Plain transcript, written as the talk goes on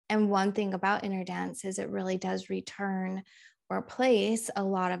And one thing about inner dance is it really does return or place a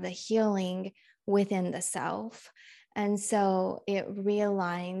lot of the healing within the self. And so it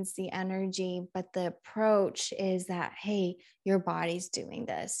realigns the energy, but the approach is that, hey, your body's doing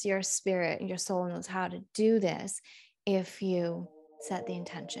this, your spirit and your soul knows how to do this if you set the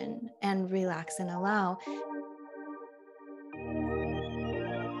intention and relax and allow.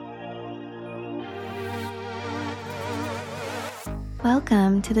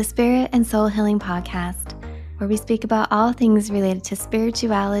 Welcome to the Spirit and Soul Healing Podcast, where we speak about all things related to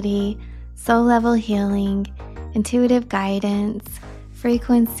spirituality, soul level healing, intuitive guidance,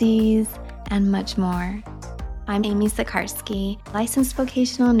 frequencies, and much more. I'm Amy Sikarskie, licensed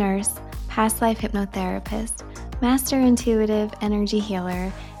vocational nurse, past life hypnotherapist, master intuitive energy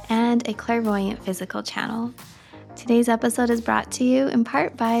healer, and a clairvoyant physical channel. Today's episode is brought to you in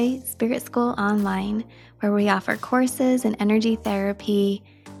part by Spirit School Online, where we offer courses in energy therapy,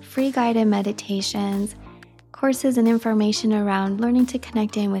 free guided meditations, courses and information around learning to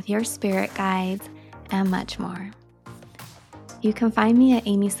connect in with your spirit guides, and much more. You can find me at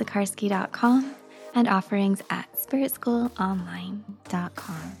amysikarskie.com and offerings at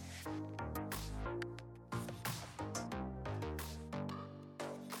spiritschoolonline.com.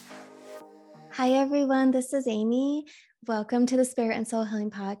 Hi, everyone. This is Amy. Welcome to the Spirit and Soul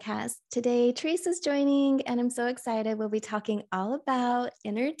Healing Podcast. Today, Theresa's joining, and I'm so excited. We'll be talking all about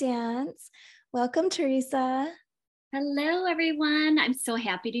inner dance. Welcome, Theresa. Hello, everyone. I'm so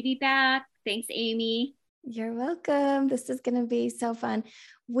happy to be back. Thanks, Amy. You're welcome. This is going to be so fun.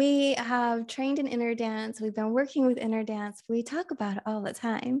 We have trained in inner dance. We've been working with inner dance. We talk about it all the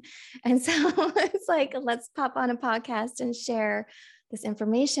time. And so it's like, let's pop on a podcast and share this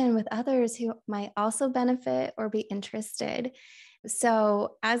information with others who might also benefit or be interested.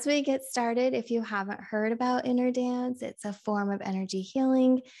 So as we get started, if you haven't heard about inner dance, it's a form of energy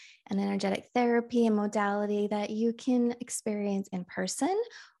healing and energetic therapy and modality that you can experience in person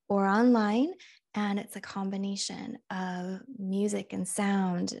or online. And it's a combination of music and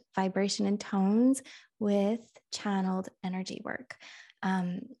sound, vibration and tones with channeled energy work.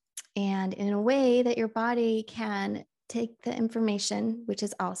 And in a way that your body can take the information, which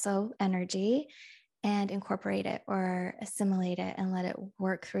is also energy, and incorporate it or assimilate it and let it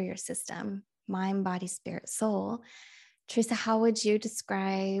work through your system, mind, body, spirit, soul. Theresa, how would you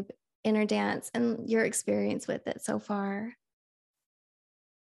describe inner dance and your experience with it so far?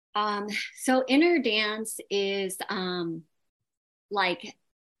 So inner dance is like,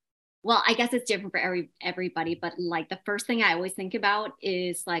 well, I guess it's different for everybody, but like the first thing I always think about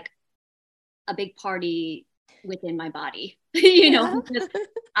is like a big party within my body, because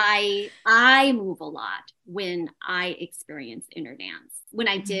I move a lot when I experience inner dance. When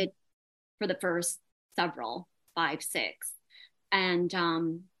I did for the first several, 5, 6, and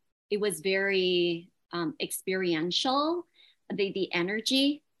it was very experiential, the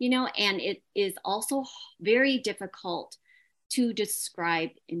energy, and it is also very difficult to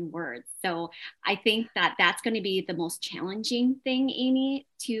describe in words. So I think that that's going to be the most challenging thing, Amy,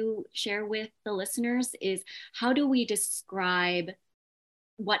 to share with the listeners is how do we describe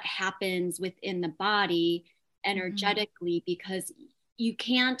what happens within the body energetically, because you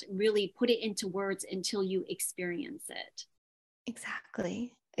can't really put it into words until you experience it.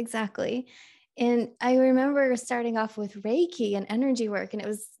 Exactly. And I remember starting off with Reiki and energy work, and it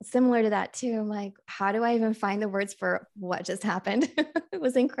was similar to that too. I'm like, how do I even find the words for what just happened? It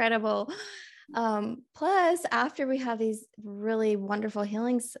was incredible. Plus, after we have these really wonderful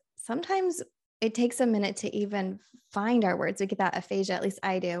healings, sometimes it takes a minute to even find our words. We get that aphasia, at least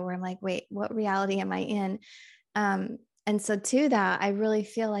I do, where I'm like, wait, what reality am I in? And so to that, I really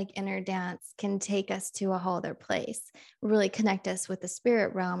feel like inner dance can take us to a whole other place, really connect us with the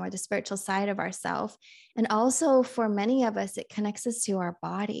spirit realm or the spiritual side of ourselves. And also for many of us, it connects us to our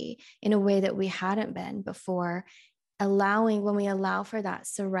body in a way that we hadn't been before. When we allow for that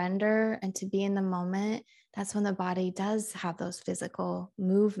surrender and to be in the moment, that's when the body does have those physical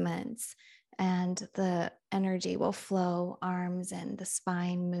movements and the energy will flow, arms and the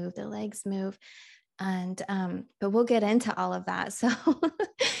spine move, the legs move. And but we'll get into all of that.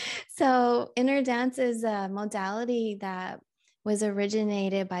 So inner dance is a modality that was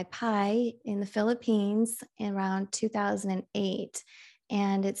originated by Pai in the Philippines around 2008,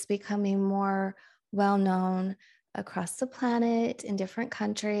 and it's becoming more well known across the planet in different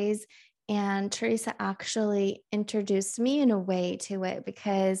countries. And Theresa actually introduced me in a way to it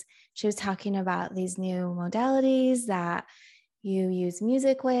because she was talking about these new modalities that you use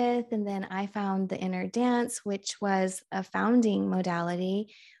music with. And then I found the inner dance, which was a founding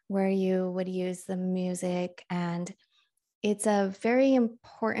modality where you would use the music and it's a very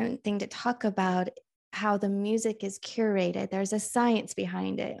important thing to talk about, how the music is curated. There's a science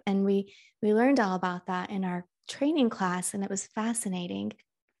behind it. And we learned all about that in our training class, and it was fascinating.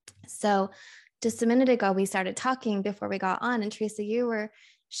 So just a minute ago, we started talking before we got on, and Theresa, you were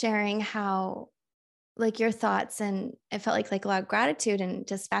sharing how like your thoughts, and it felt like a lot of gratitude and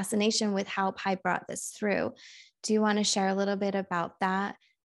just fascination with how Pi brought this through. Do you want to share a little bit about that?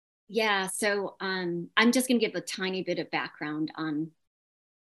 Yeah, so I'm just going to give a tiny bit of background on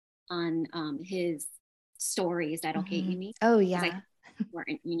his story. Is that okay, Mhm. Amy? Oh Because I think yeah. it's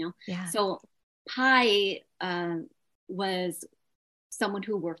important, you know. Yeah. So Pi was someone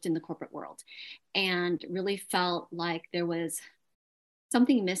who worked in the corporate world and really felt like there was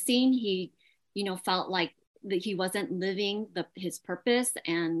something missing. He, felt like that he wasn't living his purpose,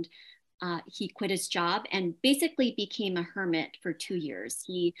 and he quit his job and basically became a hermit for 2 years.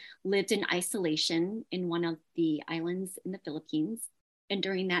 He lived in isolation in one of the islands in the Philippines. And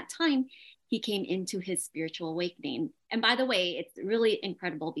during that time, he came into his spiritual awakening. And by the way, it's really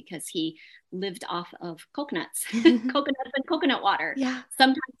incredible because he lived off of coconuts, coconuts and coconut water. Yeah.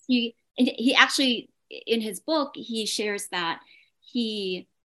 Sometimes he actually, in his book, he shares that he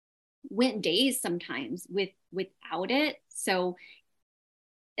went days sometimes without it. So,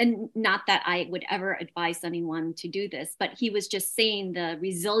 and not that I would ever advise anyone to do this, but he was just saying the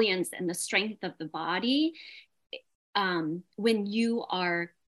resilience and the strength of the body, when you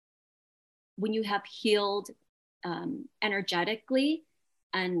have healed, energetically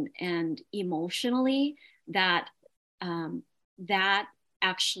and emotionally, that that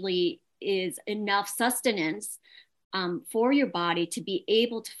actually is enough sustenance, for your body to be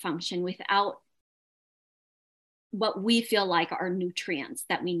able to function without what we feel like are nutrients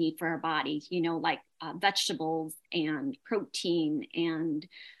that we need for our bodies, like vegetables and protein and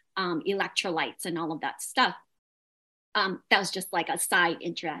electrolytes and all of that stuff. That was just like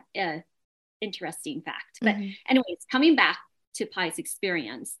a interesting fact. But Mhm. anyways, coming back to Pi's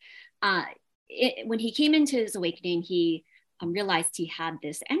experience, uh, when he came into his awakening, he realized he had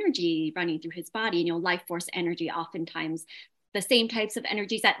this energy running through his body, life force energy, oftentimes the same types of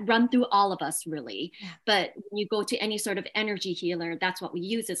energies that run through all of us, really. Yeah. But when you go to any sort of energy healer, that's what we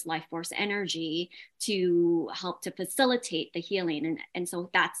use is life force energy to help to facilitate the healing. And so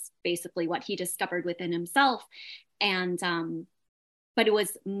that's basically what he discovered within himself. And but it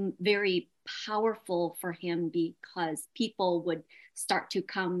was very powerful for him because people would start to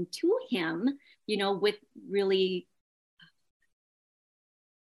come to him, with really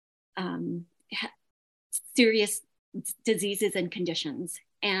um, serious diseases and conditions.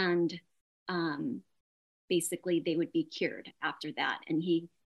 And um, basically, they would be cured after that. And he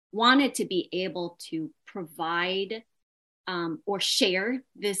wanted to be able to provide, or share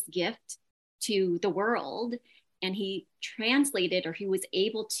this gift to the world. And he translated, or he was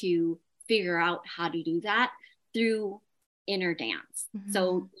able to figure out how to do that through inner dance.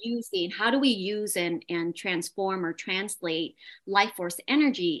 So Mhm. using, how do we use and transform or translate life force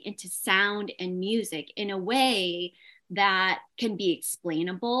energy into sound and music in a way that can be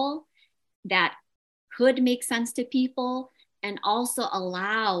explainable, that could make sense to people, and also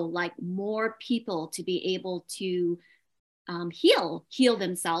allow like more people to be able to heal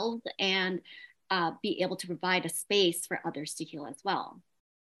themselves, and be able to provide a space for others to heal as well.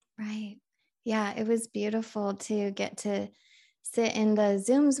 Right. Yeah, it was beautiful to get to sit in the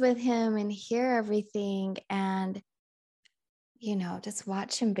Zooms with him and hear everything, and just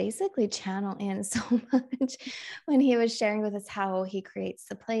watch him basically channel in so much when he was sharing with us how he creates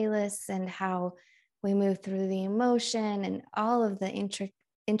the playlists and how we move through the emotion and all of the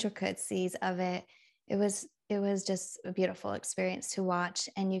intricacies of it. It was just a beautiful experience to watch,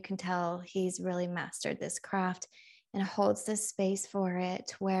 and you can tell he's really mastered this craft and holds this space for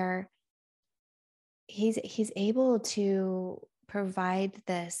it where he's able to provide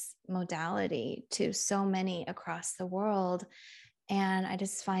this modality to so many across the world. And I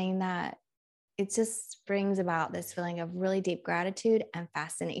just find that it just brings about this feeling of really deep gratitude and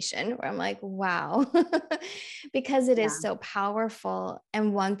fascination where I'm like, wow, because it Yeah. is so powerful.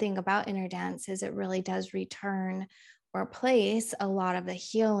 And one thing about inner dance is it really does return or place a lot of the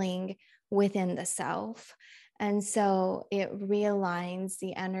healing within the self. And so it realigns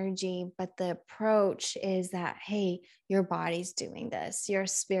the energy, but the approach is that, hey, your body's doing this, your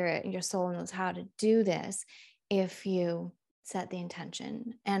spirit and your soul knows how to do this if you set the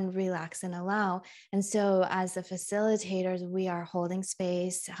intention and relax and allow. And so, as the facilitators, we are holding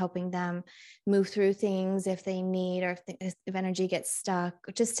space, helping them move through things if they need, or if energy gets stuck,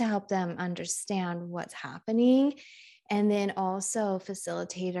 just to help them understand what's happening. And then also,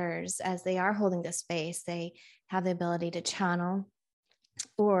 facilitators, as they are holding the space, they have the ability to channel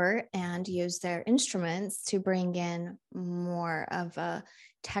and use their instruments to bring in more of a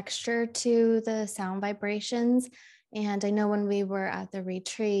texture to the sound vibrations. And I know when we were at the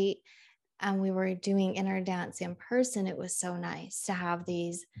retreat and we were doing inner dance in person, it was so nice to have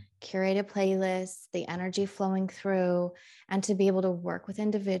these curated playlists, the energy flowing through, and to be able to work with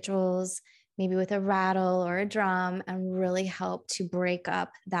individuals, maybe with a rattle or a drum, and really help to break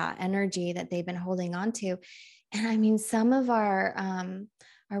up that energy that they've been holding on to. And I mean, some of our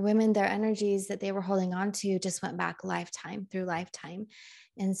women, their energies that they were holding on to just went back lifetime through lifetime.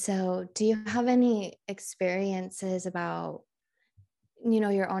 And so, do you have any experiences about,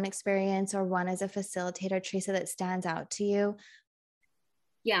 your own experience or one as a facilitator, Theresa, that stands out to you?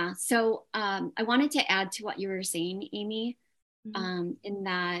 Yeah. So I wanted to add to what you were saying, Amy, Mm-hmm. in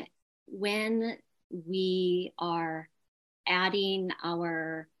that when we are adding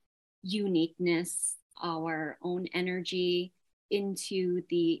our uniqueness, our own energy into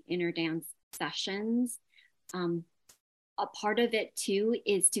the inner dance sessions, um, a part of it too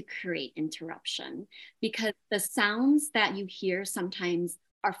is to create interruption, because the sounds that you hear sometimes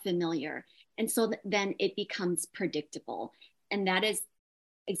are familiar. And so then it becomes predictable. And that is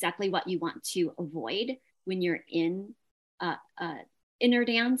exactly what you want to avoid when you're in inner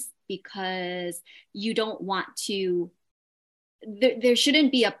dance, because you don't want to, there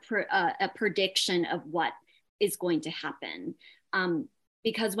shouldn't be a prediction of what is going to happen.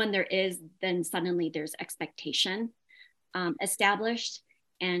 Because when there is, then suddenly there's expectation established.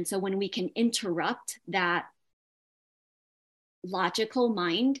 And so when we can interrupt that logical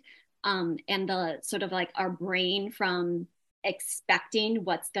mind, and the sort of like our brain from expecting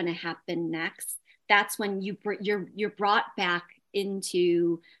what's going to happen next, that's when you're brought back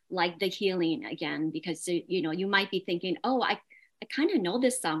into like the healing again, because you might be thinking, oh, I kind of know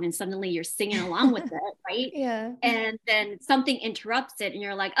this song, and suddenly you're singing along with it, right? Yeah. And then something interrupts it and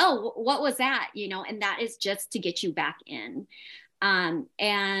you're like, oh, what was that? And that is just to get you back in.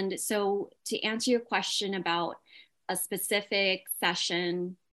 And so to answer your question about a specific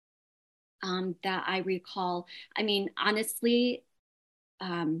session that I recall, I mean, honestly,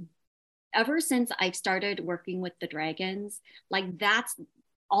 um, ever since I've started working with the dragons, like that's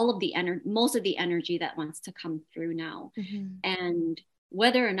all of the energy, most of the energy that wants to come through now. Mm-hmm. And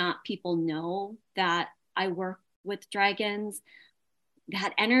whether or not people know that I work with dragons,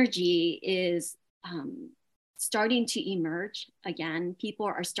 that energy is starting to emerge again. People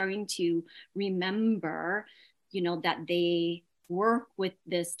are starting to remember, that they work with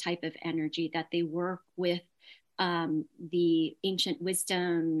this type of energy, that they work with the ancient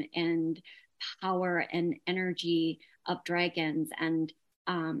wisdom and power and energy of dragons. And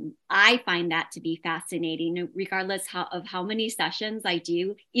I find that to be fascinating, regardless of how many sessions I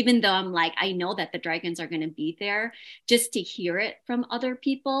do, even though I'm like, I know that the dragons are going to be there, just to hear it from other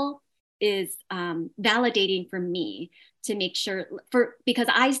people is validating for me, to make sure, because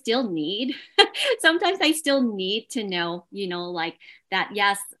I still need, sometimes I still need to know, like that,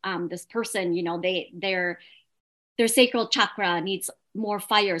 yes, this person, their sacral chakra needs more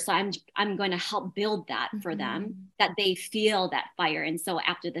fire, so I'm going to help build that for them, Mm-hmm. that they feel that fire. And so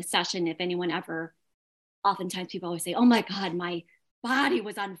after the session, if anyone ever, oftentimes people always say, oh my god, my body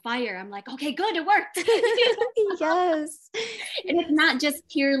was on fire, I'm like, okay, good, it worked. Yes. And it's Yes. not just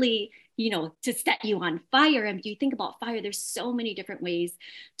purely, to set you on fire. And you think about fire, there's so many different ways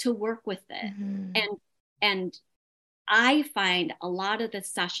to work with it. Mm-hmm. And I find a lot of the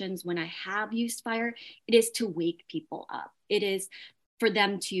sessions when I have used fire, it is to wake people up. It is for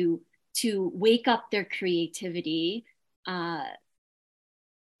them to wake up their creativity, uh,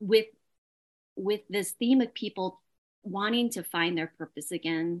 with this theme of people wanting to find their purpose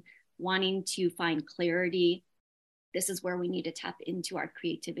again, wanting to find clarity. This is where we need to tap into our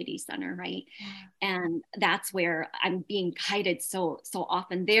creativity center, right? Yeah. And that's where I'm being guided so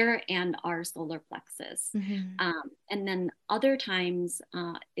often, there and our solar plexus. Mm-hmm. And then other times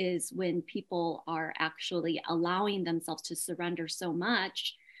is when people are actually allowing themselves to surrender so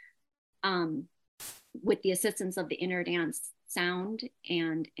much, um, with the assistance of the inner dance sound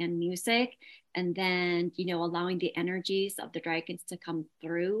and music, and then allowing the energies of the dragons to come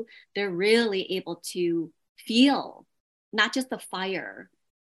through. They're really able to feel not just the fire,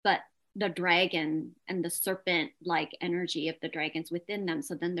 but the dragon and the serpent like energy of the dragons within them.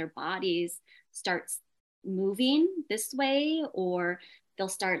 So then their bodies starts moving this way, or they'll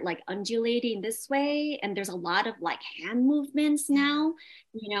start like undulating this way, and there's a lot of like hand movements Yeah.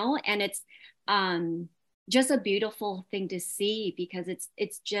 now, and it's um just a beautiful thing to see, because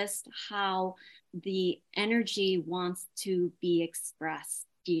it's just how the energy wants to be expressed.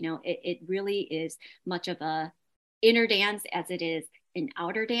 It really is much of inner dance as it is an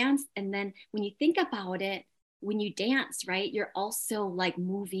outer dance. And then when you think about it, when you dance, right, you're also like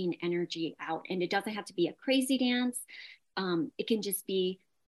moving energy out. And it doesn't have to be a crazy dance. It can just be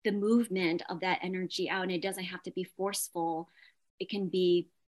the movement of that energy out. And it doesn't have to be forceful. It can be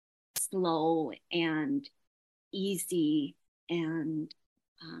slow and easy and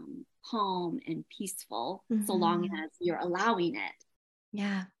calm and peaceful, so long as you're allowing it.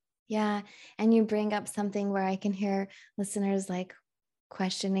 Yeah. Yeah. And you bring up something where I can hear listeners like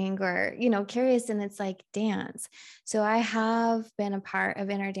questioning or, curious. And it's like dance. So I have been a part of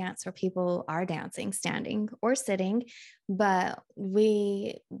inner dance where people are dancing, standing or sitting, but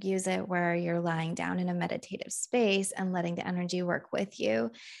we use it where you're lying down in a meditative space and letting the energy work with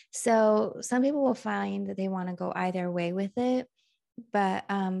you. So some people will find that they want to go either way with it. But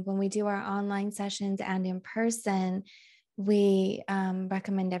when we do our online sessions and in person, we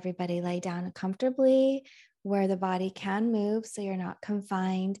recommend everybody lay down comfortably where the body can move so you're not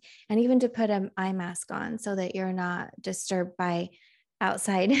confined, and even to put an eye mask on so that you're not disturbed by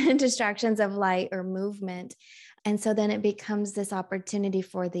outside distractions of light or movement. And so then it becomes this opportunity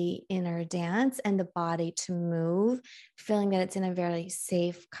for the inner dance and the body to move, feeling that it's in a very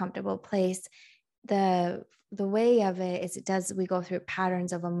safe, comfortable place. The way of it is we go through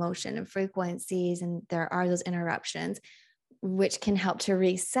patterns of emotion and frequencies, and there are those interruptions which can help to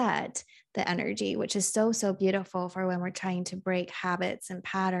reset the energy, which is so, so beautiful for when we're trying to break habits and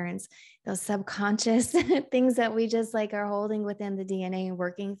patterns, those subconscious things that we just like are holding within the DNA and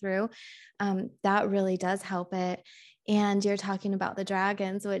working through. That really does help it. And you're talking about the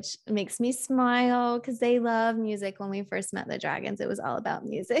dragons, which makes me smile because they love music. When we first met the dragons, it was all about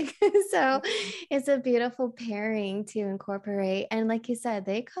music. So it's a beautiful pairing to incorporate. And like you said,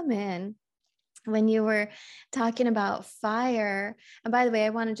 they come in when you were talking about fire. And by the way,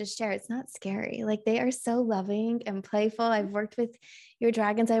 I want to just share, it's not scary. Like they are so loving and playful. I've worked with your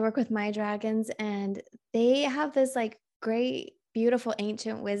dragons. I work with my dragons, and they have this like great, beautiful,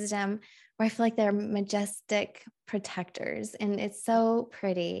 ancient wisdom where I feel like they're majestic protectors, and it's so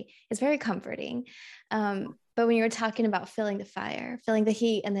pretty. It's very comforting. But when you were talking about feeling the fire, feeling the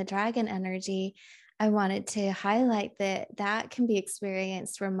heat and the dragon energy, I wanted to highlight that can be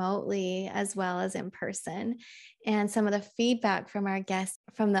experienced remotely as well as in person. And some of the feedback from our guests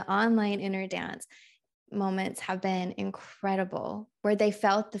from the online inner dance moments have been incredible, where they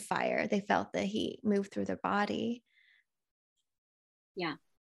felt the fire, they felt the heat move through their body. Yeah.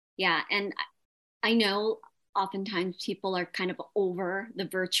 Yeah. And I know oftentimes people are kind of over the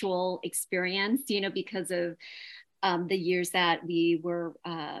virtual experience, because of the years that we were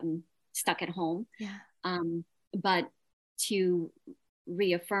stuck at home. Yeah. But to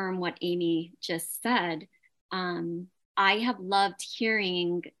reaffirm what Amy just said, I have loved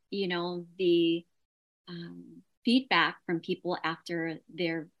hearing, the feedback from people after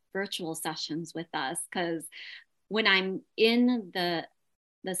their virtual sessions with us. Because when I'm in the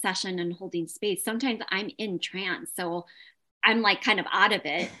session and holding space, sometimes I'm in trance. So I'm like kind of out of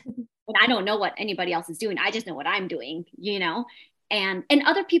it. And I don't know what anybody else is doing. I just know what I'm doing, and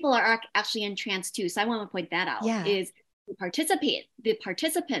other people are actually in trance too. So I want to point that out. Yeah. Is the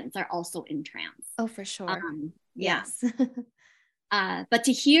participants are also in trance. Oh, for sure. Yes. But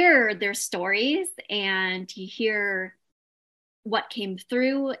to hear their stories and to hear what came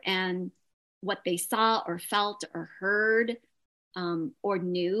through and what they saw or felt or heard, or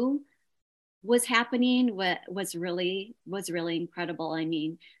knew was happening, was really incredible. I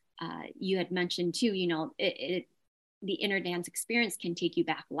mean, you had mentioned too, the inner dance experience can take you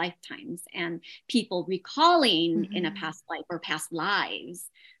back lifetimes, and people recalling in a past life or past lives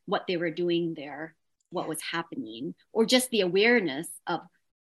what they were doing there, what was happening, or just the awareness of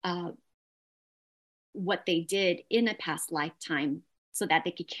what they did in a past lifetime, so that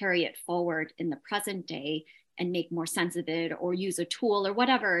they could carry it forward in the present day and make more sense of it, or use a tool or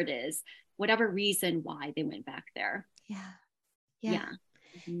whatever it is, whatever reason why they went back there. Yeah. Yeah.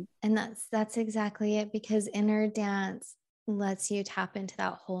 Mm-hmm. And that's exactly it, because inner dance lets you tap into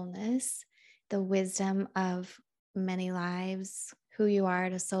that wholeness, the wisdom of many lives, who you are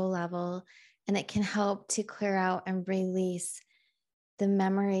at a soul level, and it can help to clear out and release the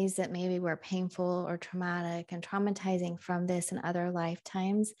memories that maybe were painful or traumatic and traumatizing from this and other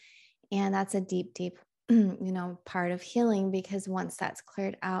lifetimes. And that's a deep, deep, part of healing, because once that's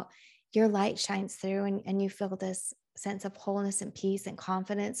cleared out, your light shines through, and you feel this sense of wholeness and peace and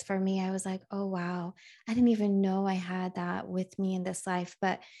confidence. For me, I was like, oh, wow, I didn't even know I had that with me in this life,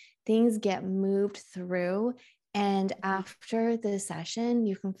 but things get moved through. And after the session,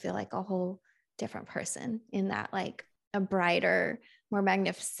 you can feel like a whole different person, in that like a brighter, more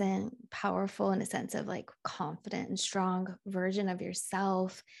magnificent, powerful in a sense of like confident and strong version of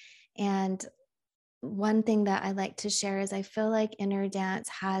yourself. And one thing that I like to share is I feel like inner dance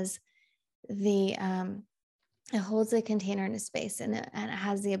has the it holds a container in a space, and it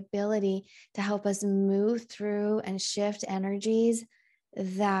has the ability to help us move through and shift energies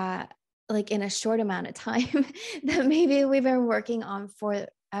that like in a short amount of time that maybe we've been working on forever.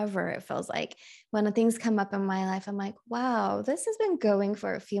 It feels like when things come up in my life, I'm like, wow, this has been going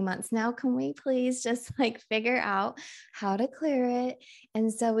for a few months now. Can we please just like figure out how to clear it?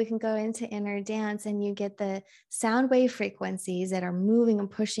 And so we can go into inner dance, and you get the sound wave frequencies that are moving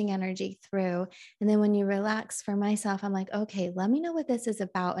and pushing energy through. And then when you relax, for myself, I'm like, okay, let me know what this is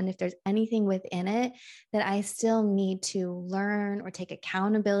about. And if there's anything within it that I still need to learn or take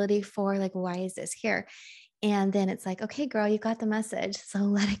accountability for, like, why is this here? And then it's like, okay, girl, you got the message. So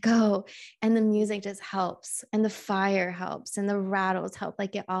let it go. And the music just helps, and the fire helps, and the rattles help.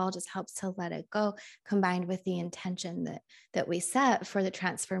 Like it all just helps to let it go, combined with the intention that we set for the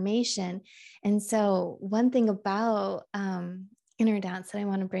transformation. And so one thing about inner dance that I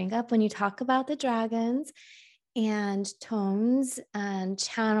want to bring up, when you talk about the dragons and tones and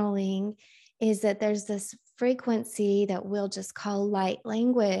channeling, is that there's this frequency that we'll just call light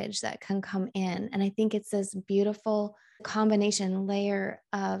language that can come in. And I think it's this beautiful combination, layer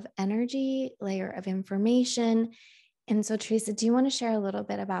of energy, layer of information. And so, Theresa, do you want to share a little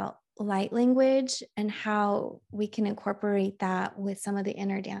bit about light language and how we can incorporate that with some of the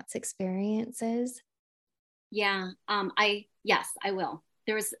inner dance experiences? Yeah, yes, I will.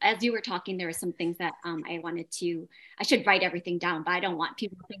 There was, as you were talking, there were some things that I should write everything down, but I don't want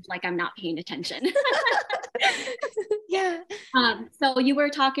people to think like I'm not paying attention. Yeah. So you were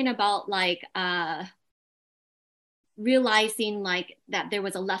talking about like realizing like that there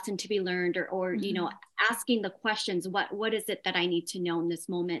was a lesson to be learned, or you know, asking the questions, what is it that I need to know in this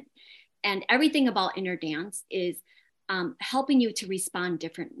moment? And everything about inner dance is helping you to respond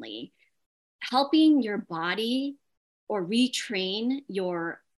differently, helping your body or retrain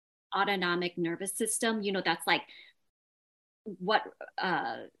your autonomic nervous system. You know, that's like what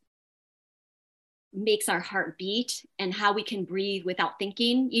makes our heart beat and how we can breathe without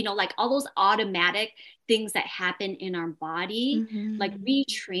thinking, you know, like all those automatic things that happen in our body, like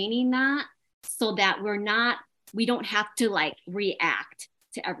retraining that so that we don't have to like react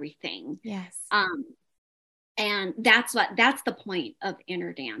to everything. Yes. And that's the point of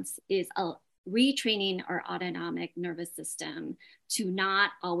inner dance, is a retraining our autonomic nervous system to not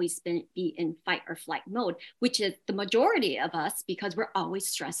always be in fight or flight mode, which is the majority of us because we're always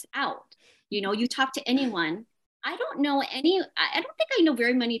stressed out. You know, you talk to anyone, I don't think I know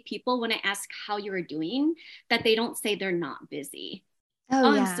very many people when I ask how you're doing that they don't say they're not busy. Oh, Oh,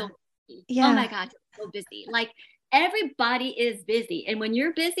 I'm yeah. so busy. Oh my Yeah. God, I'm so busy. Like everybody is busy. And when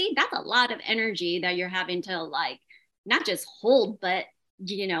you're busy, that's a lot of energy that you're having to like not just hold, but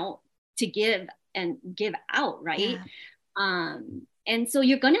you know, to give and give out, right? Yeah. And so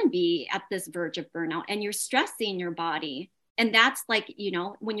you're gonna be at this verge of burnout and you're stressing your body. And that's like, you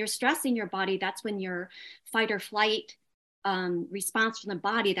know, when you're stressing your body, that's when your fight or flight response from the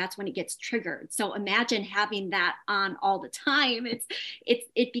body, that's when it gets triggered. So imagine having that on all the time.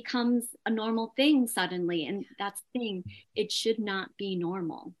 It becomes a normal thing suddenly, and that's the thing, it should not be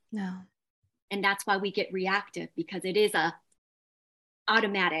normal. No. And that's why we get reactive, because it is a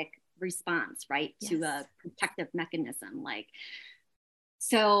automatic response, right? Yes. To a protective mechanism. Like,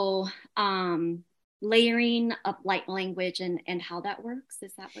 so layering of light language and how that works,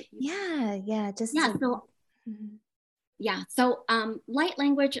 is that what you Yeah, just yeah to, so Yeah. So light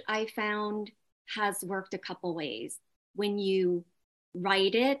language I found has worked a couple ways. When you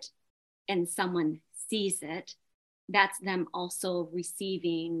write it and someone sees it, that's them also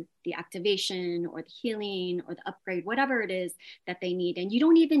receiving the activation or the healing or the upgrade, whatever it is that they need. And you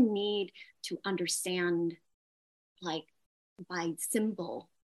don't even need to understand like by symbol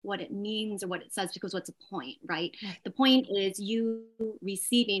what it means or what it says, because what's the point, right? The point is you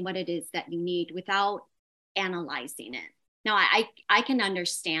receiving what it is that you need without analyzing it. Now, I can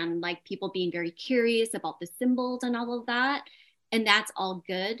understand like people being very curious about the symbols and all of that, and that's all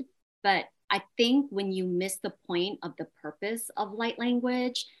good. But I think when you miss the point of the purpose of light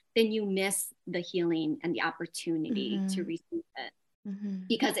language, then you miss the healing and the opportunity to receive it,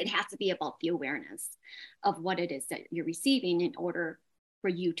 because it has to be about the awareness of what it is that you're receiving in order for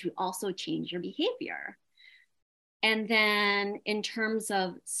you to also change your behavior. And then in terms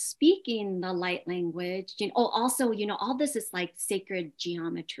of speaking the light language, you know, also, you know, all this is like sacred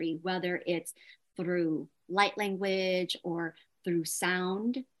geometry, whether it's through light language or through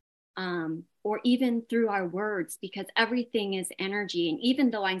sound. or even through our words, because everything is energy. And even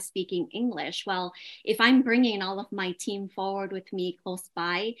though I'm speaking English, well, if I'm bringing all of my team forward with me close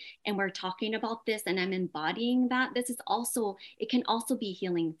by and we're talking about this and I'm embodying that, this is also, it can also be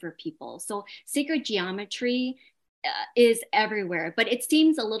healing for people. So sacred geometry is everywhere, but it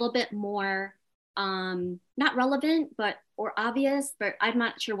seems a little bit more not relevant, but or obvious, but I'm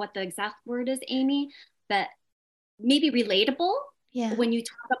not sure what the exact word is, Amy, but maybe relatable Yeah. when you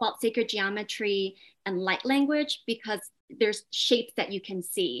talk about sacred geometry and light language, because there's shapes that you can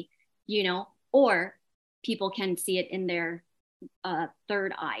see, you know, or people can see it in their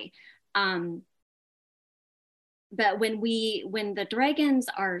third eye. But when the dragons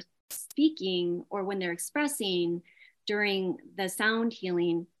are speaking or when they're expressing during the sound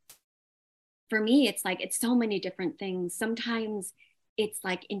healing, for me, it's like, it's so many different things. Sometimes it's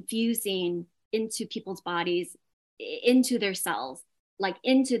like infusing into people's bodies, into their cells, like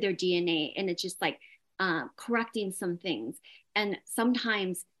into their DNA. And it's just like correcting some things. And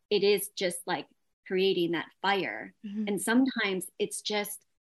sometimes it is just like creating that fire. Mm-hmm. And sometimes it's just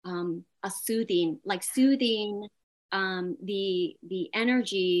a soothing, like soothing the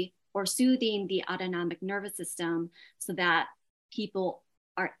energy or soothing the autonomic nervous system so that people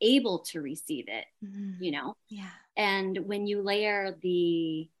are able to receive it, Mm-hmm. you know? Yeah. And when you layer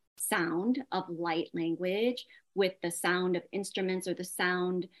the sound of light language with the sound of instruments or the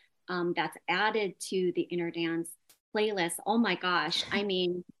sound that's added to the inner dance playlist, oh my gosh, I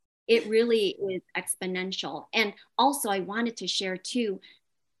mean, it really is exponential. And also, I wanted to share too,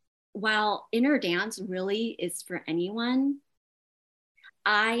 while inner dance really is for anyone,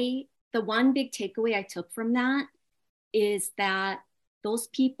 the one big takeaway I took from that is that those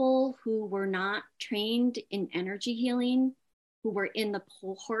people who were not trained in energy healing, who were in the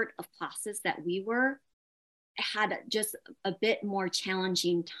cohort of classes that we were, had just a bit more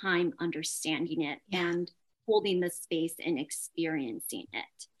challenging time understanding it and holding the space and experiencing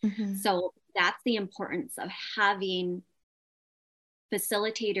it. Mm-hmm. So that's the importance of having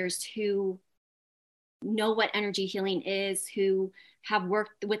facilitators who know what energy healing is, who have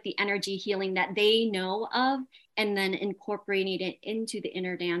worked with the energy healing that they know of, and then incorporating it into the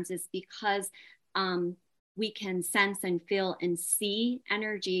inner dances, because we can sense and feel and see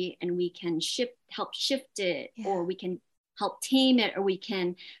energy, and we can help shift it, or we can help tame it, or we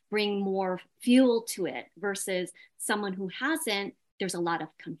can bring more fuel to it, versus someone who hasn't. There's a lot of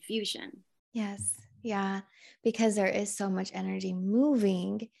confusion. Yes. Yeah. Because there is so much energy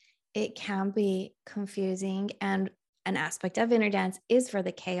moving, it can be confusing. And an aspect of inner dance is for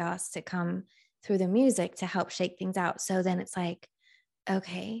the chaos to come through the music to help shake things out. So then it's like,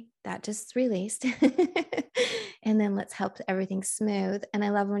 okay, that just released. And then let's help everything smooth. And I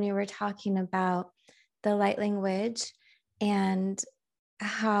love when you were talking about the light language and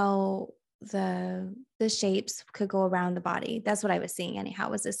how the shapes could go around the body. That's what I was seeing anyhow,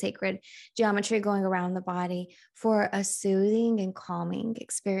 was the sacred geometry going around the body for a soothing and calming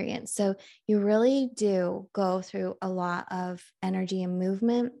experience. So you really do go through a lot of energy and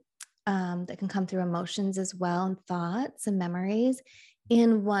movement that can come through emotions as well, and thoughts and memories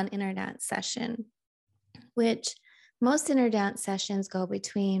in one inner dance session, which most inner dance sessions go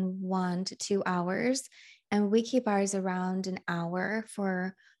between 1 to 2 hours. And we keep ours around an hour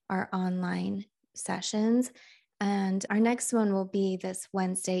for our online sessions. And our next one will be this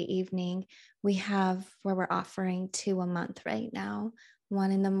Wednesday evening. We have where we're offering 2 a month right now,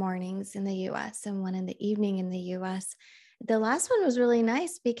 one in the mornings in the US and one in the evening in the US. The last one was really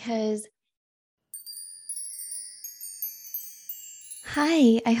nice because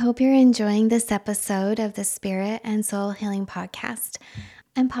hi, I hope you're enjoying this episode of the Spirit and Soul Healing Podcast.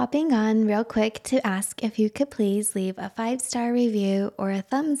 I'm popping on real quick to ask if you could please leave a 5-star review or a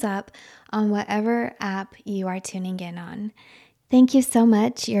thumbs up on whatever app you are tuning in on. Thank you so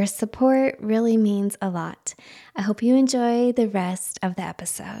much. Your support really means a lot. I hope you enjoy the rest of the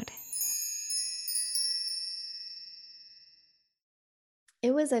episode.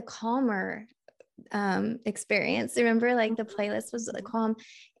 It was a calmer experience. Remember, like the playlist was calm.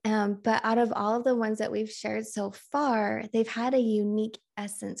 But out of all of the ones that we've shared so far, they've had a unique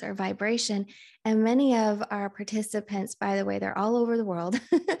essence or vibration. And many of our participants, by the way, they're all over the world.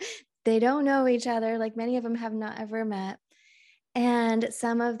 They don't know each other. Like many of them have not ever met. And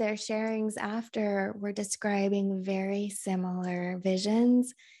some of their sharings after were describing very similar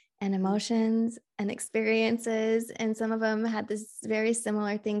visions and emotions and experiences. And some of them had this very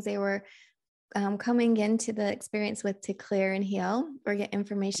similar things they were coming into the experience with to clear and heal or get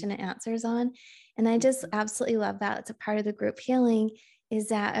information and answers on. And I just absolutely love that. It's a part of the group healing. is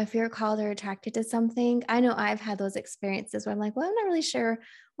that if you're called or attracted to something, I know I've had those experiences where I'm like, well, I'm not really sure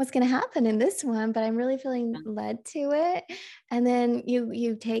what's going to happen in this one, but I'm really feeling led to it. And then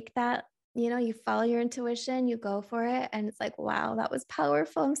you take that, you follow your intuition, you go for it. And it's like, wow, that was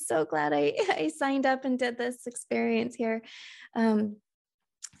powerful. I'm so glad I signed up and did this experience here. Um,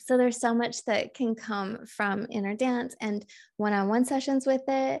 so there's so much that can come from inner dance and one-on-one sessions with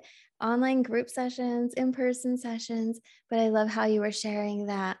it, online group sessions, in-person sessions. But I love how you were sharing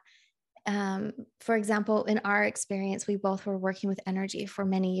that. For example, in our experience, we both were working with energy for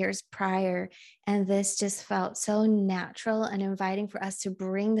many years prior, and this just felt so natural and inviting for us to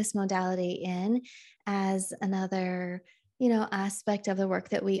bring this modality in as another, aspect of the work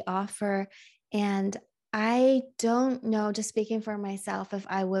that we offer. And I don't know, just speaking for myself, if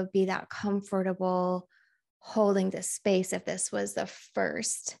I would be that comfortable holding this space if this was the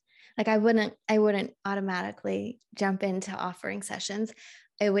first. Like I wouldn't automatically jump into offering sessions.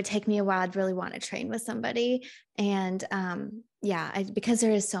 It would take me a while. I'd really want to train with somebody. And because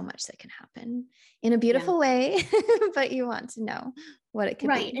there is so much that can happen in a Yeah. beautiful way, but you want to know what it could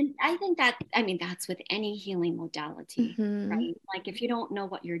Right. be. And I think that, I mean, that's with any healing modality, Mm-hmm. right? Like if you don't know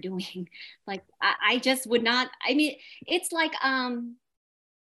what you're doing, like I just would not, I mean, it's like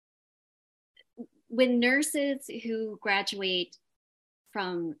when nurses who graduate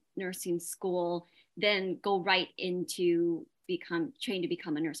from nursing school then go right into become trained to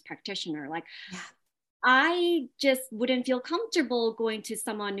become a nurse practitioner. Like Yeah. I just wouldn't feel comfortable going to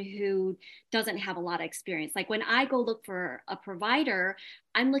someone who doesn't have a lot of experience. Like when I go look for a provider,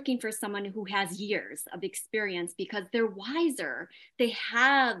 I'm looking for someone who has years of experience because they're wiser. They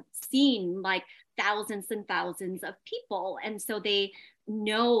have seen like thousands and thousands of people. And so they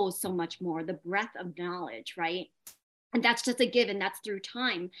know so much more, the breadth of knowledge, right? And that's just a given, that's through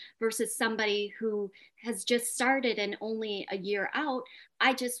time versus somebody who has just started and only a year out.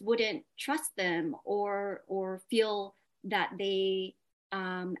 I just wouldn't trust them or feel that they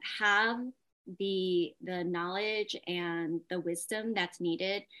have the knowledge and the wisdom that's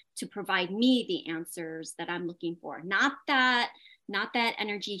needed to provide me the answers that I'm looking for. Not that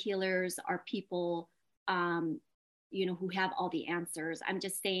energy healers are people who have all the answers. I'm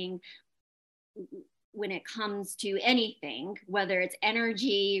just saying when it comes to anything, whether it's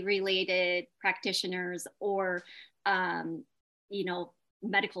energy related practitioners or, um,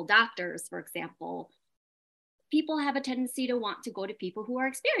 medical doctors, for example, people have a tendency to want to go to people who are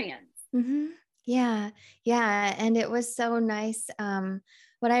experienced. Mm-hmm. Yeah. Yeah. And it was so nice.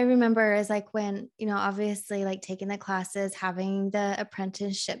 What I remember is like when, obviously like taking the classes, having the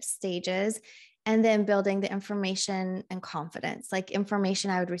apprenticeship stages, and then building the information and confidence, like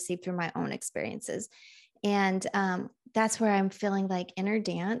information I would receive through my own experiences. And that's where I'm feeling like inner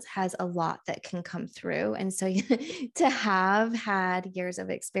dance has a lot that can come through. And so to have had years of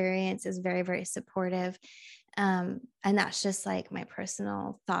experience is very, very supportive. And that's just like my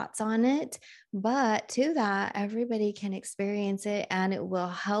personal thoughts on it. But to that, everybody can experience it and it will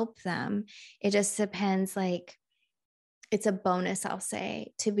help them. It just depends, like, it's a bonus, I'll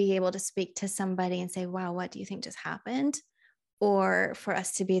say, to be able to speak to somebody and say, wow, what do you think just happened? Or for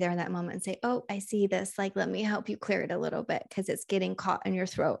us to be there in that moment and say, oh, I see this. Like, let me help you clear it a little bit because it's getting caught in your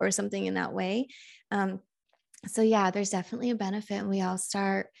throat or something in that way. So yeah, there's definitely a benefit and we all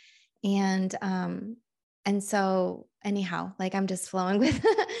start. And so anyhow, like I'm just flowing with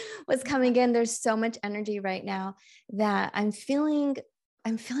what's coming in. There's so much energy right now that I'm feeling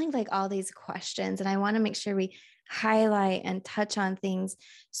like all these questions and I want to make sure we highlight and touch on things.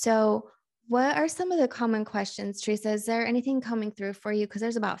 So what are some of the common questions, Theresa? Is there anything coming through for you? Because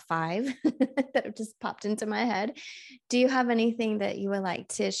there's about 5 that have just popped into my head. Do you have anything that you would like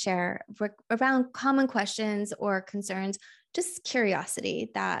to share around common questions or concerns, just curiosity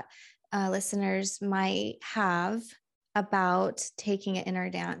that listeners might have about taking an inner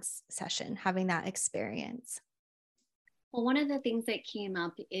dance session, having that experience? Well, one of the things that came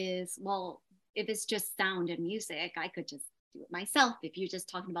up is, well, if it's just sound and music, I could just do it myself. If you're just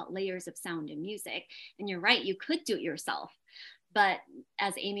talking about layers of sound and music, and you're right, you could do it yourself. But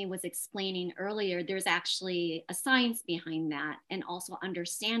as Amy was explaining earlier, there's actually a science behind that and also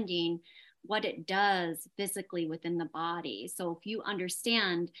understanding what it does physically within the body. So if you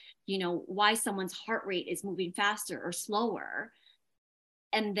understand, why someone's heart rate is moving faster or slower,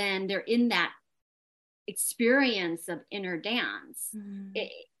 and then they're in that experience of inner dance,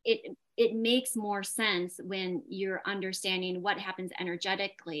 it makes more sense when you're understanding what happens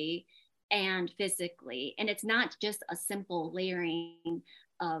energetically and physically. And it's not just a simple layering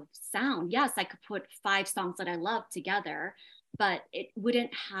of sound. Yes, I could put 5 songs that I love together, but it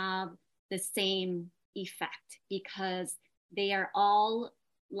wouldn't have the same effect because they are all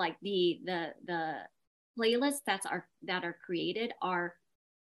like the playlists that are created are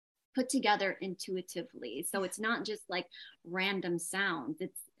put together intuitively. So it's not just like random sounds.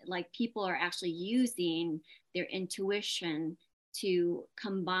 It's like people are actually using their intuition to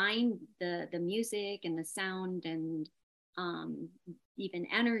combine the music and the sound and even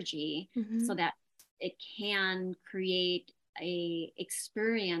energy, so that it can create a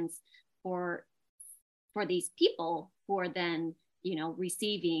experience for these people who are then, you know,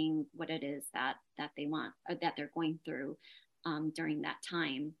 receiving what it is that they want, or that they're going through during that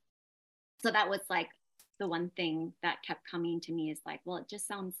time. So that was like the one thing that kept coming to me, is like, well, it just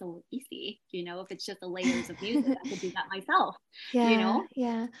sounds so easy, you know, if it's just the layers of music, I could do that myself, you Yeah, know.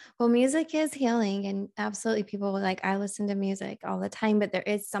 yeah. Well, music is healing, and absolutely people like, I listen to music all the time, but there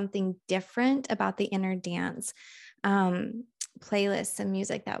is something different about the inner dance um playlists and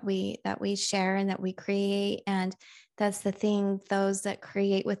music that we share and that we create. And that's the thing, those that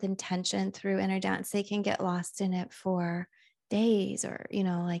create with intention through inner dance, they can get lost in it for days or, you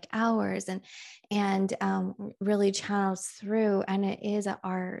know, like hours, and really channels through. And it is an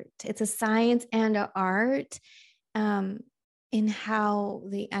art, it's a science and an art, um, in how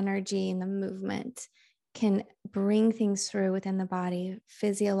the energy and the movement can bring things through within the body,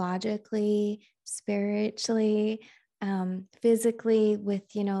 physiologically, spiritually, physically,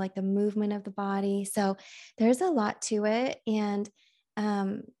 with, you know, like the movement of the body. So there's a lot to it. And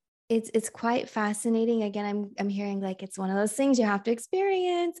um, it's quite fascinating. Again, I'm hearing like it's one of those things you have to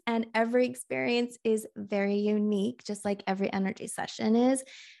experience, and every experience is very unique, just like every energy session is.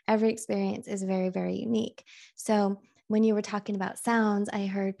 Every experience is very, very unique. So when you were talking about sounds, I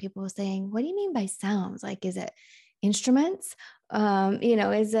heard people saying, what do you mean by sounds? Like, is it instruments? You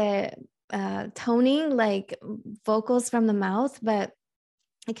know, is it toning, like vocals from the mouth? But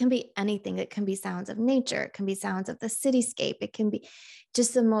it can be anything. It can be sounds of nature. It can be sounds of the cityscape. It can be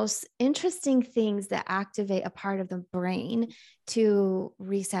just the most interesting things that activate a part of the brain to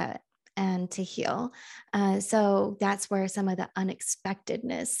reset and to heal. So that's where some of the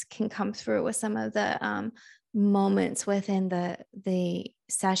unexpectedness can come through with some of the moments within the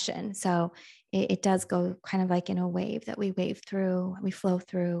session. So it does go kind of like in a wave that we wave through, we flow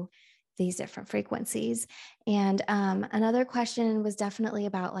through these different frequencies. And another question was definitely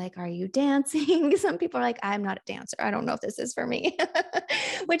about like, are you dancing? Some people are like, I'm not a dancer, I don't know if this is for me,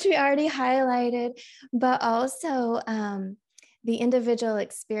 which we already highlighted. But also the individual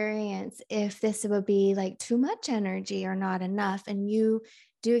experience, if this would be like too much energy or not enough. And you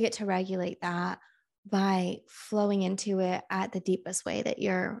do get to regulate that by flowing into it at the deepest way that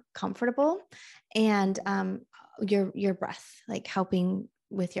you're comfortable, and your breath, like helping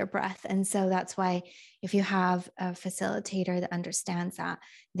with your breath. And so that's why if you have a facilitator that understands that,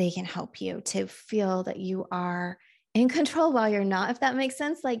 they can help you to feel that you are in control while you're not, if that makes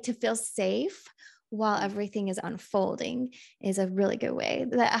sense, like to feel safe while everything is unfolding is a really good way.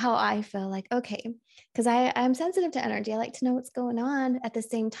 That how I feel like, okay, because I'm sensitive to energy. I like to know what's going on. At the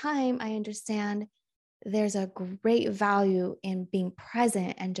same time, I understand there's a great value in being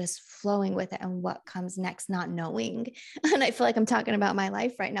present and just flowing with it and what comes next, not knowing. And I feel like I'm talking about my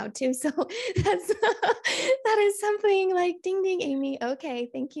life right now too. So that's that is something like ding ding, Amy. Okay,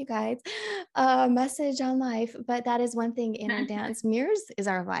 thank you guys. Message on life. But that is one thing inner dance mirrors is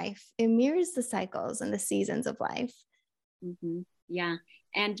our life. It mirrors the cycles and the seasons of life. Mm-hmm. Yeah.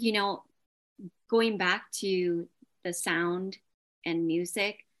 And, you know, going back to the sound and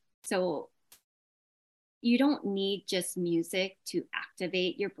music, so you don't need just music to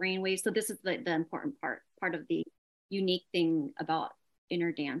activate your brainwaves. So this is the important part of the unique thing about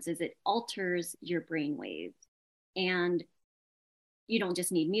inner dance is it alters your brainwaves. And you don't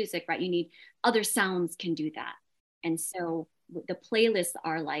just need music, right? You need other sounds can do that. And so the playlists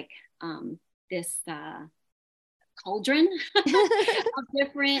are like this cauldron of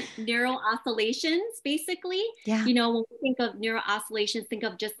different neural oscillations, basically. Yeah. You know, when we think of neural oscillations, think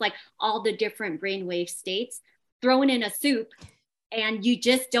of just like all the different brainwave states thrown in a soup, and you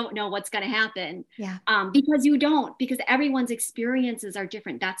just don't know what's going to happen. Yeah. Because everyone's experiences are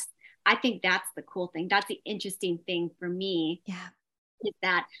different. I think that's the cool thing. That's the interesting thing for me. Yeah. Is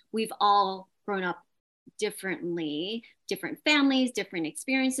that we've all grown up differently, different families, different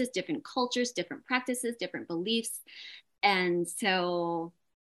experiences, different cultures, different practices, different beliefs. And so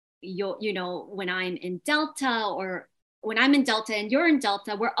you know, when I'm in Delta, or when I'm in Delta and you're in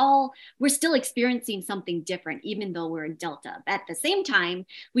Delta, we're still experiencing something different, even though we're in Delta. At the same time,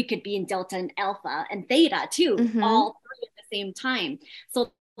 we could be in Delta and Alpha and Theta too, all three at the same time.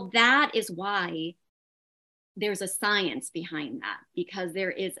 So that is why there's a science behind that, because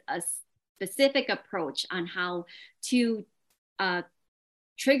there is a specific approach on how to uh,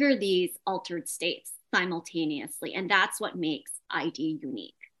 trigger these altered states simultaneously. And that's what makes ID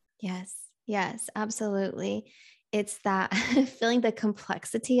unique. Yes, yes, absolutely. It's that feeling the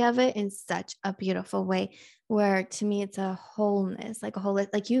complexity of it in such a beautiful way, where to me it's a wholeness, like a whole,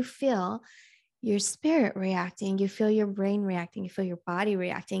 like you feel your spirit reacting, you feel your brain reacting, you feel your body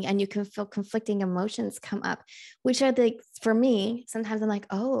reacting, and you can feel conflicting emotions come up, which are like, for me, sometimes I'm like,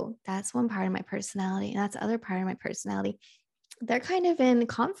 oh, that's one part of my personality, and that's the other part of my personality. They're kind of in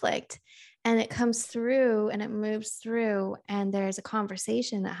conflict, and it comes through and it moves through, and there's a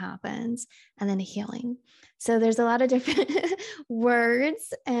conversation that happens and then a healing. So there's a lot of different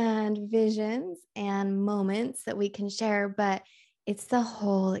words and visions and moments that we can share, but it's the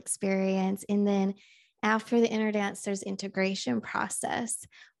whole experience. And then after the inner dance, there's integration process,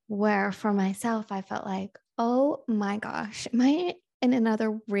 where for myself I felt like, oh my gosh, am I in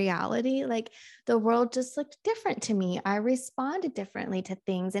another reality? Like the world just looked different to me. I responded differently to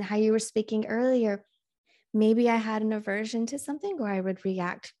things. And how you were speaking earlier, maybe I had an aversion to something where I would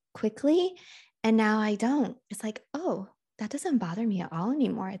react quickly, and now I don't. It's like, oh, that doesn't bother me at all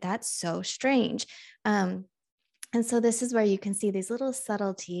anymore. That's so strange. Um, and so this is where you can see these little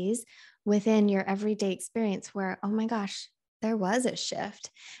subtleties within your everyday experience where, oh my gosh, there was a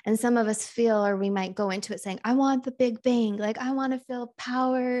shift. And some of us feel, or we might go into it saying, I want the big bang. Like I want to feel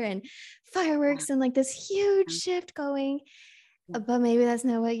power and fireworks and like this huge shift going. But maybe that's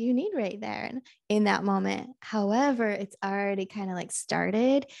not what you need right there in that moment. However, it's already kind of like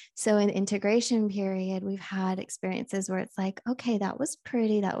started. So in integration period, we've had experiences where it's like, okay, that was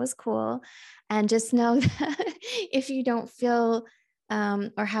pretty, that was cool. And just know that if you don't feel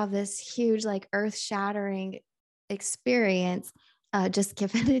or have this huge, like earth shattering experience, just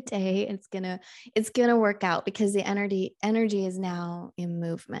give it a day. It's gonna work out, because the energy is now in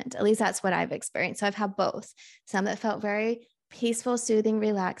movement. At least that's what I've experienced. So I've had both. Some that felt very peaceful, soothing,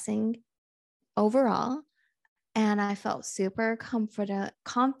 relaxing overall. And I felt super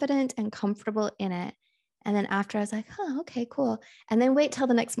confident and comfortable in it. And then after, I was like, oh, okay, cool. And then wait till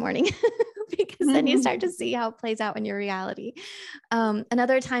the next morning because then you start to see how it plays out in your reality. And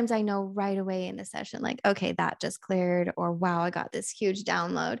other times I know right away in the session, like, okay, that just cleared, or wow, I got this huge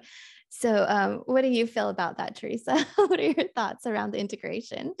download. So what do you feel about that, Theresa? What are your thoughts around the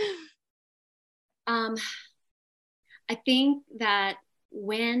integration? Um, I think that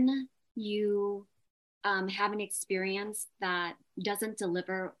when you have an experience that doesn't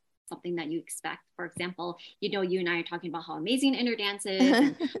deliver something that you expect, for example, you and I are talking about how amazing inner dance is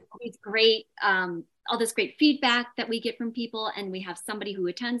and all this great feedback that we get from people, and we have somebody who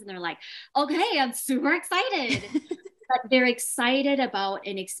attends and they're like, okay, I'm super excited. But they're excited about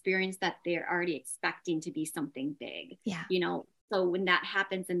an experience that they're already expecting to be something big. Yeah. So when that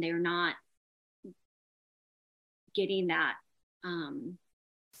happens and they're not getting that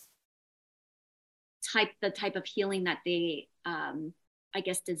the type of healing that they I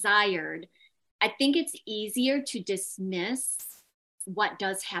guess desired, I think it's easier to dismiss what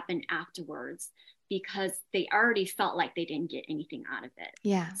does happen afterwards, because they already felt like they didn't get anything out of it.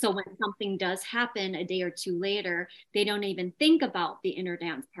 Yeah. So when something does happen a day or two later, they don't even think about the inner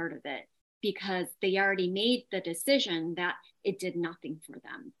dance part of it, because they already made the decision that it did nothing for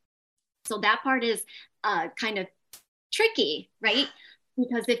them. So that part is kind of tricky, right?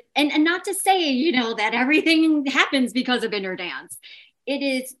 Because if and not to say, that everything happens because of inner dance. It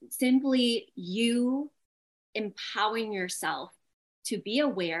is simply you empowering yourself to be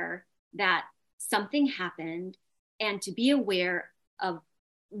aware that something happened, and to be aware of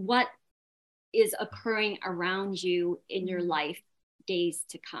what is occurring around you in your life days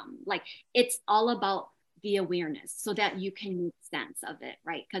to come. Like, it's all about the awareness so that you can make sense of it,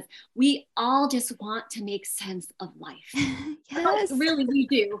 right? Because we all just want to make sense of life. Yes. Really, we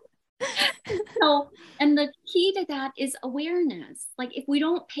do. So, and the key to that is awareness. Like, if we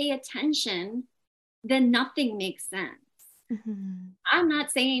don't pay attention, then nothing makes sense. Mm-hmm. I'm not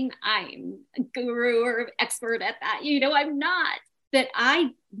saying I'm a guru or expert at that. I'm not. But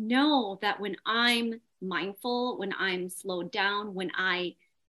I know that when I'm mindful, when I'm slowed down, when I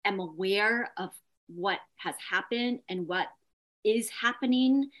am aware of what has happened and what is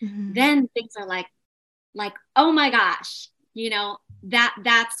happening, Mm-hmm. then things are like, oh my gosh,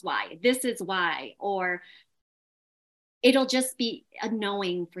 that's why, this is why. Or it'll just be a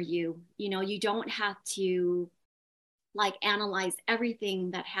knowing for you. You don't have to like analyze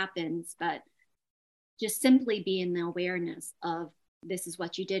everything that happens, but just simply be in the awareness of, this is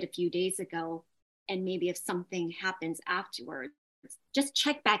what you did a few days ago. And maybe if something happens afterwards, just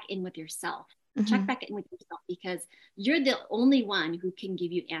check back in with yourself. Check Mhm. back in with yourself, because you're the only one who can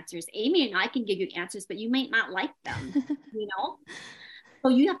give you answers. Amy and I can give you answers, but you might not like them, you know? So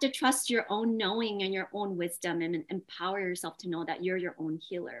you have to trust your own knowing and your own wisdom, and empower yourself to know that you're your own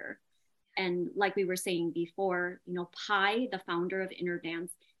healer. And like we were saying before, you know, Pi, the founder of Inner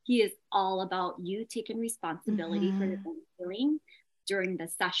Dance, he is all about you taking responsibility for your Mhm. own healing during the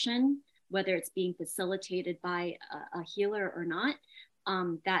session, whether it's being facilitated by a healer or not.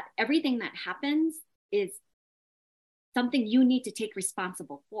 That everything that happens is something you need to take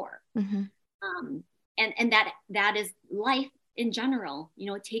responsible for. Mhm. Um, and that is life in general, you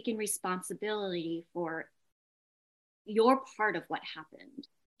know, taking responsibility for your part of what happened.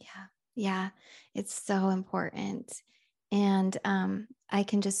 Yeah. Yeah. It's so important. And I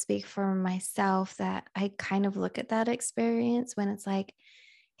can just speak for myself that I kind of look at that experience when it's like,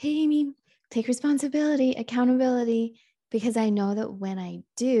 hey, Amy, take responsibility, accountability, because I know that when I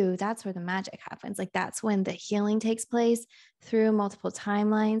do, that's where the magic happens. Like that's when the healing takes place through multiple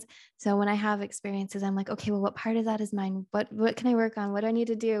timelines. So when I have experiences, I'm like, okay, well, what part of that is mine? What can I work on? What do I need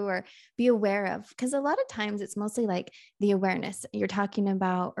to do or be aware of? Because a lot of times it's mostly like the awareness you're talking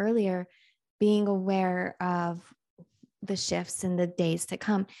about earlier, being aware of the shifts in the days to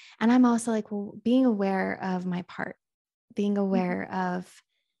come. And I'm also like, well, being aware of my part, being Mhm. aware of,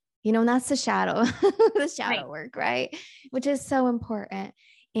 and that's the shadow, the Right. shadow work, right? Which is so important.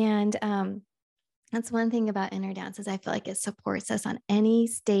 And that's one thing about inner dance is I feel like it supports us on any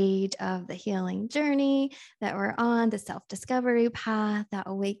stage of the healing journey that we're on, the self-discovery path, that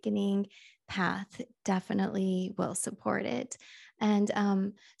awakening path definitely will support it.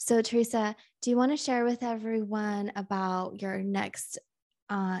 And so, Theresa, do you want to share with everyone about your next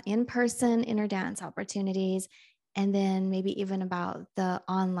in-person inner dance opportunities, and then maybe even about the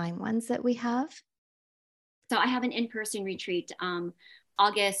online ones that we have? So I have an in-person retreat,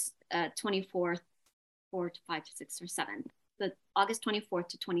 August 24th, 4 to 5 to 6 or 7. The August 24th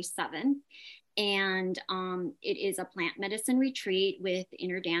to 27th. And it is a plant medicine retreat with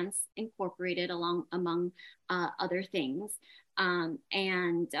inner dance incorporated along among other things. And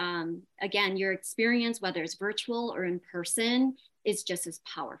again, your experience, whether it's virtual or in person, is just as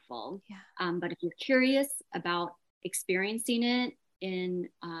powerful. Yeah. But if you're curious about experiencing it in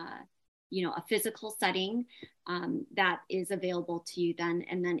a physical setting, that is available to you then.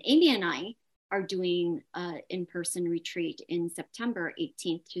 And then Amy and I are doing an in-person retreat in September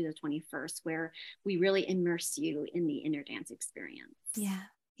 18th to the 21st, where we really immerse you in the inner dance experience. Yeah.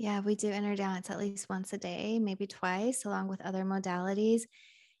 Yeah. We do inner dance at least once a day, maybe twice, along with other modalities.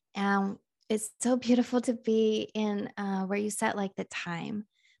 And it's so beautiful to be in where you set like the time,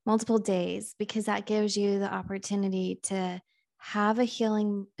 multiple days, because that gives you the opportunity to have a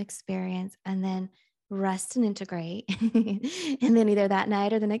healing experience and then rest and integrate. And then either that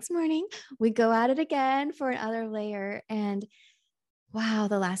night or the next morning, we go at it again for another layer. And wow,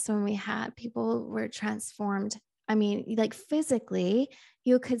 the last one we had, people were transformed. I mean, like physically,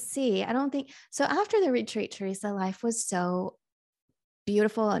 you could see. I don't think so. After the retreat, Theresa, life was so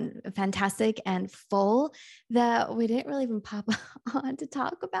beautiful and fantastic and full that we didn't really even pop on to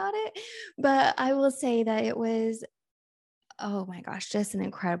talk about it. But I will say that it was, oh my gosh, just an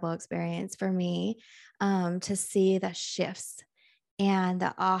incredible experience for me, to see the shifts and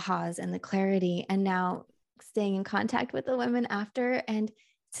the ahas and the clarity. And now staying in contact with the women after and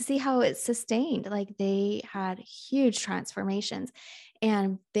to see how it's sustained. Like they had huge transformations.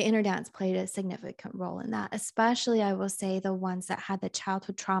 And the inner dance played a significant role in that, especially I will say the ones that had the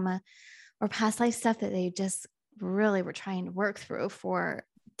childhood trauma or past life stuff that they just really were trying to work through for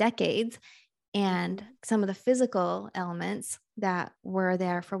decades. And Mhm. some of the physical elements that were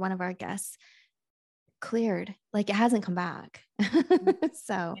there for one of our guests cleared, like it hasn't come back.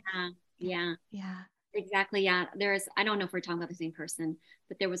 So Yeah, yeah, yeah, yeah. exactly. Yeah, I don't know if we're talking about the same person,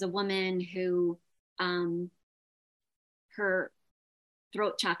 but there was a woman who, um, her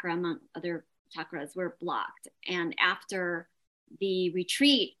throat chakra, among other chakras, were blocked. And after the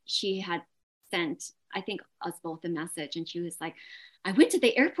retreat, she had sent, I think, us both a message. And she was like, I went to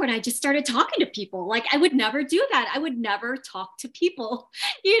the airport. I just started talking to people. Like, I would never do that. I would never talk to people,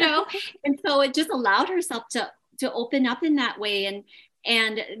 you know? And so it just allowed herself to open up in that way.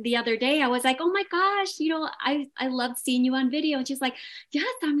 And the other day I was like, oh my gosh, I loved seeing you on video. And she's like,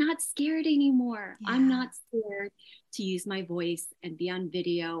 yes, I'm not scared anymore. I'm Yeah. not scared to use my voice and be on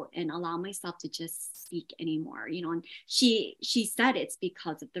video and allow myself to just speak anymore, and she said it's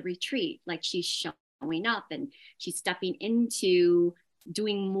because of the retreat. Like, she's showing up and she's stepping into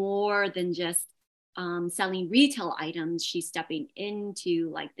doing more than just selling retail items. She's stepping into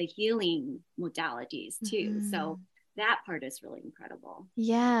like the healing modalities too. So Mhm. that part is really incredible.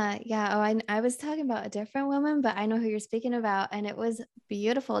 Yeah. Yeah. Oh, I was talking about a different woman, but I know who you're speaking about. And it was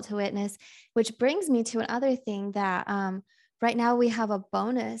beautiful to witness, which brings me to another thing that right now we have a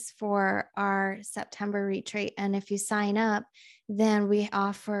bonus for our September retreat. And if you sign up, then we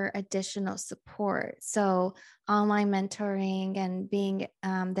offer additional support. So online mentoring and being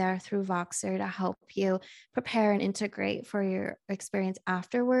there through Voxer to help you prepare and integrate for your experience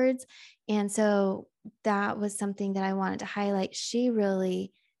afterwards. And so that was something that I wanted to highlight. She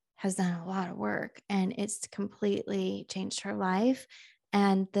really has done a lot of work and it's completely changed her life.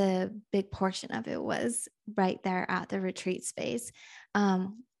 And the big portion of it was right there at the retreat space.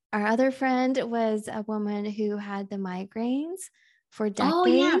 Our other friend was a woman who had the migraines for Oh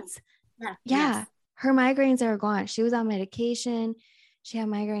yes, decades. yes, Yeah, yes. her migraines are gone. She was on medication. She had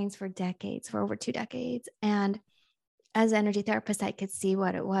migraines for decades, for over 2 decades. And as an energy therapist, I could see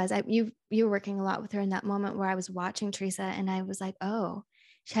what it was. You were working a lot with her in that moment where I was watching Theresa, and I was like, oh,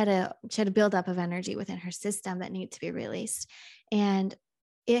 she had a buildup of energy within her system that needed to be released. And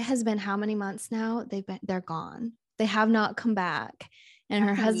it has been how many months now? They're gone. They have not come back. And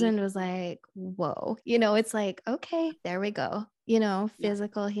her That's husband amazing. was like, whoa, it's like, okay, there we go, Yeah.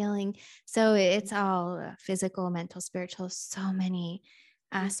 physical healing. So it's all physical, mental, spiritual, so many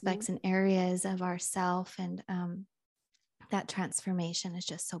Mm-hmm. aspects and areas of ourself. And that transformation is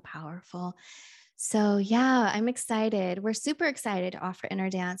just so powerful. So, yeah, I'm excited. We're super excited to offer Inner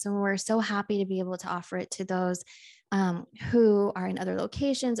Dance, and we're so happy to be able to offer it to those who are in other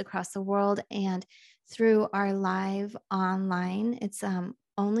locations across the world. And through our live online, it's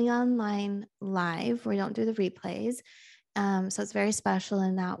only online live. We don't do the replays. So it's very special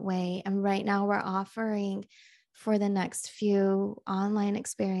in that way. And right now, we're offering for the next few online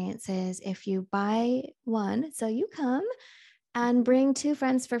experiences, if you buy one, so you come and Mm-hmm. bring two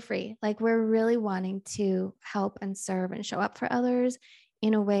friends for free. Like we're really wanting to help and serve and show up for others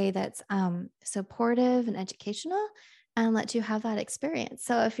in a way that's supportive and educational and let you have that experience.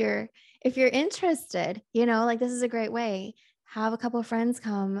 So if you're interested, like this is a great way. Have a couple of friends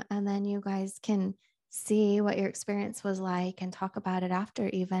come and then you guys can see what your experience was like and talk about it after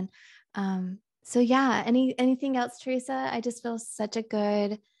even. So yeah, anything else, Theresa? I just feel such a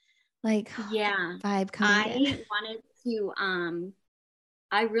good like Yeah, vibe coming in. I wanted to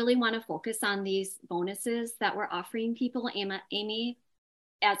I really want to focus on these bonuses that we're offering people, Amy,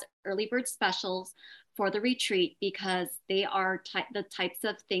 as early bird specials for the retreat because they are the types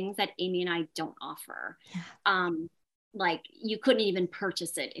of things that Amy and I don't offer. Um, like you couldn't even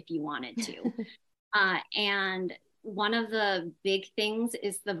purchase it if you wanted to. And one of the big things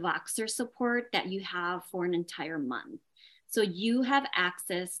is the Voxer support that you have for an entire month. So you have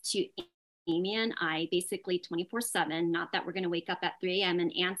access to Amy and I basically 24/7. Not that we're going to wake up at 3 a.m.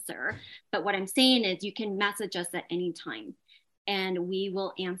 and answer, but what I'm saying is you can message us at any time and we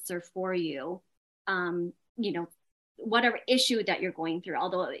will answer for you. You know, whatever issue that you're going through.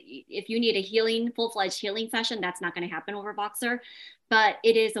 Although, if you need a full fledged healing session, that's not going to happen over Voxer. But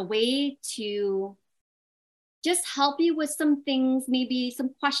it is a way to just help you with some things, maybe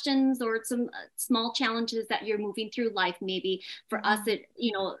some questions or some small challenges that you're moving through life. Maybe for us,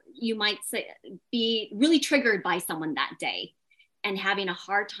 Mhm. you might say, be really triggered by someone that day and having a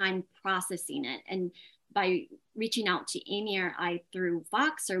hard time processing it. And by reaching out to Amy or I through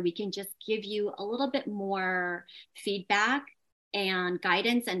Voxer, we can just give you a little bit more feedback and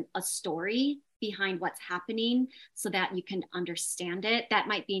guidance and a story behind what's happening so that you can understand it. That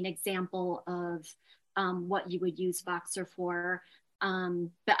might be an example of what you would use Voxer for.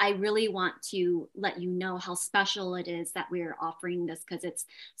 But I really want to let you know how special it is that we're offering this because it's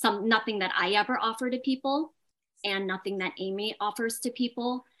nothing that I ever offer to people and nothing that Amy offers to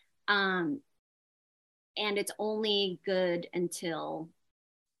people. Um, and it's only good until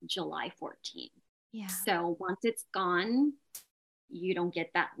July 14th. Yeah. So once it's gone, you don't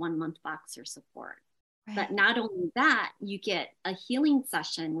get that 1 month Voxer support. But Right. not only that, you get a healing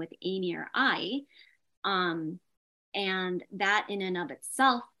session with Amy or I. Um, and that in and of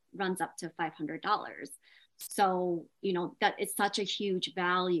itself runs up to $500. So, that is such a huge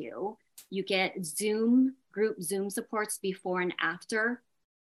value. You get group Zoom supports before and after.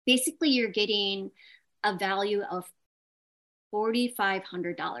 Basically, you're getting a value of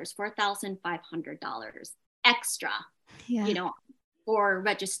 $4,500, $4,500 extra, Yeah. you know, for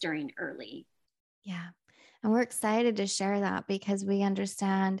registering early. Yeah. And we're excited to share that because we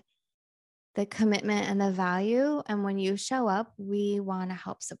understand the commitment and the value. And when you show up, we want to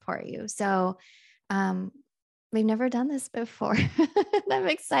help support you. So, um, we've never done this before. I'm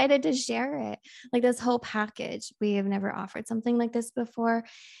excited to share it. Like this whole package, we have never offered something like this before.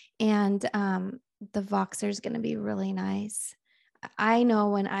 And the Voxer is going to be really nice. I know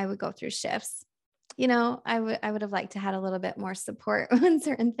when I would go through shifts, I would have liked to had a little bit more support on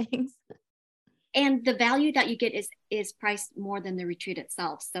certain things. And the value that you get is priced more than the retreat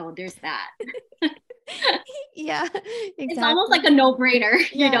itself. So there's that. Yeah, It's almost like exactly. a no-brainer,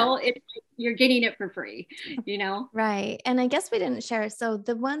 Yeah. you're getting it for free, you know? Right. And I guess we didn't share. So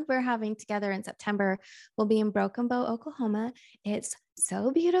the one we're having together in September will be in Broken Bow, Oklahoma. It's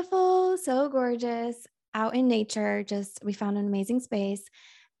so beautiful, so gorgeous, out in nature. Just we found an amazing space.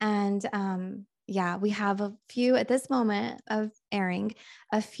 And yeah, we have a few at this moment of airing,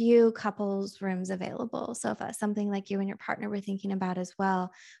 a few couples rooms available. So if that's something like you and your partner were thinking about as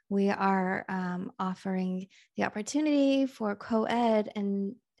well, we are offering the opportunity for co-ed,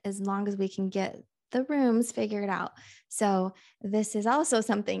 and as long as we can get the rooms figured out. So this is also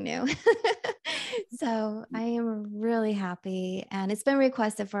something new. So I am really happy, and it's been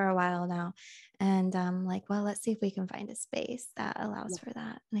requested for a while now. And like, well, let's see if we can find a space that allows Yeah. for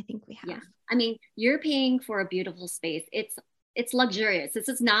that. And I think we Yeah. have. I mean, you're paying for a beautiful space. It's luxurious. This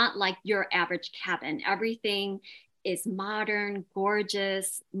is not like your average cabin. Everything is modern,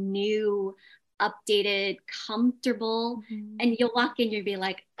 gorgeous, new, updated, comfortable. Mhm. And you'll walk in, you'll be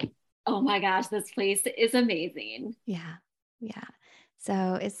like, oh my gosh, this place is amazing. Yeah. Yeah.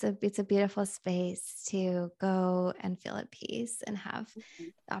 So it's a beautiful space to go and feel at peace and have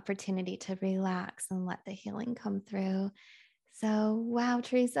the opportunity to relax and let the healing come through. So, wow,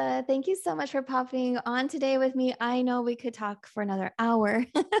 Theresa, thank you so much for popping on today with me. I know we could talk for another hour,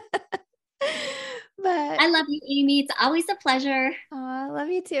 but I love you, Amy. It's always a pleasure. I love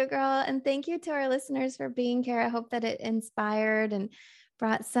you too, girl. And thank you to our listeners for being here. I hope that it inspired and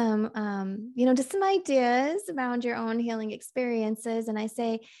brought some, just some ideas around your own healing experiences. And I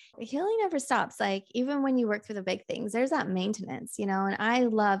say, healing never stops. Like, even when you work through the big things, there's that maintenance, and I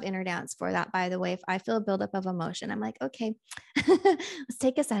love inner dance for that, by the way. If I feel a buildup of emotion, I'm like, okay, let's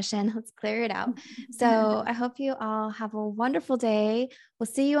take a session. Let's clear it out. So I hope you all have a wonderful day. We'll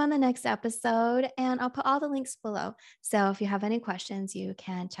see you on the next episode, and I'll put all the links below. So if you have any questions, you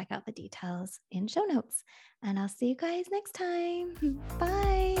can check out the details in show notes. And I'll see you guys next time.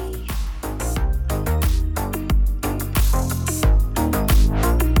 Bye.